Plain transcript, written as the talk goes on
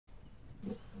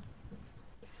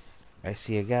I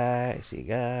see a guy. I see a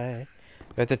guy.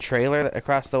 There's a trailer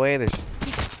across the way. There's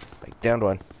like downed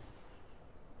one.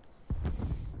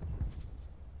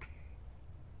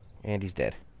 And he's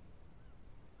dead.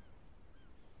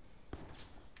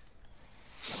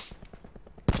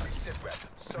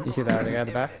 You see that other guy at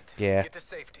the back? Yeah. Get to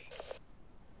safety.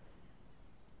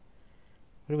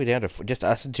 What are we down to? Just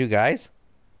us and two guys?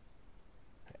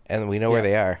 And we know where Yeah.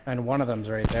 they are. And one of them's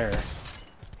right there.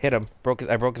 Hit him.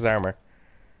 I broke his armor.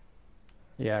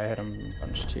 Yeah, I hit him a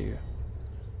bunch too.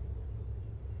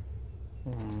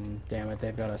 Damn it,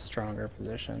 they've got a stronger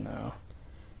position though.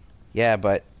 Yeah,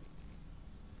 but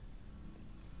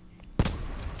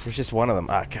there's just one of them.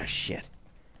 Ah, gosh, shit.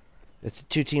 It's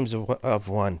two teams of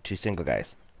one, two single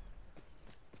guys.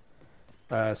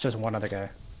 It's just one other guy.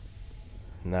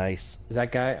 Nice. Is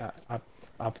that guy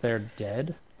up there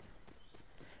dead?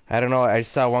 I don't know. I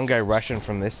saw one guy rushing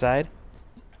from this side.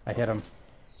 I hit him.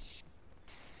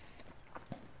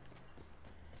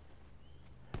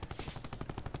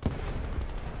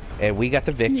 And we got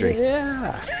the victory.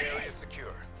 Yeah. Area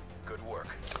secure. Good work.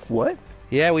 What?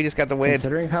 Yeah, we just got the win.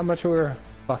 Considering how much we were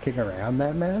fucking around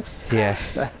that map, Yeah.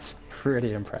 that's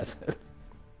pretty impressive.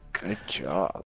 Good job.